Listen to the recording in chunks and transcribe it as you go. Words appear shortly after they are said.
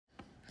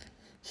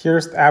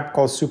Here's the app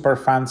called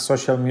Superfan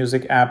social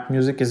music app.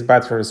 Music is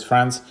better with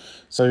friends.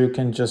 So you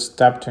can just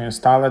tap to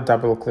install it,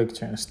 double click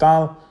to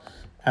install.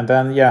 And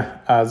then,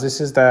 this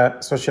is the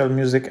social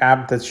music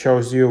app that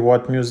shows you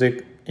what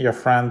music your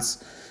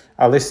friends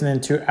are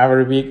listening to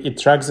every week. It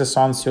tracks the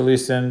songs you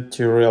listen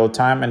to real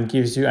time and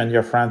gives you and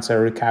your friends a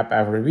recap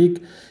every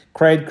week.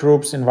 Create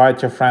groups,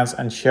 invite your friends,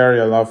 and share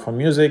your love for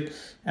music.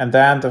 At the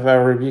end of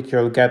every week,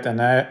 you'll get an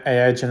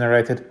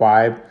AI-generated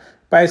vibe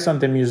based on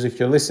the music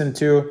you listen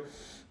to.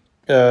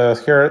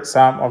 Here are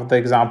some of the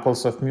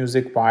examples of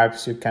music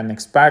vibes you can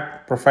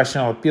expect.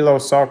 Professional pillow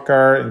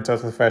soccer in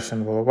total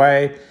fashionable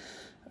way.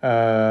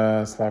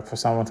 It's like for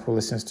someone who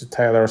listens to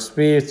Taylor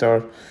Swift,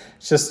 or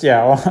just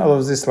all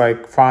of these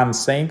like fun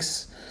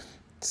things.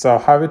 So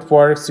how it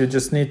works, you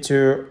just need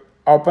to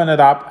open it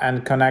up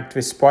and connect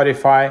with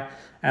Spotify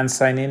and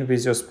sign in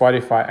with your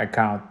Spotify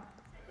account.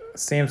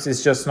 Seems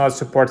it's just not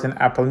supporting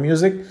Apple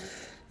Music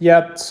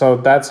yet, so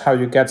that's how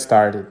you get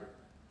started.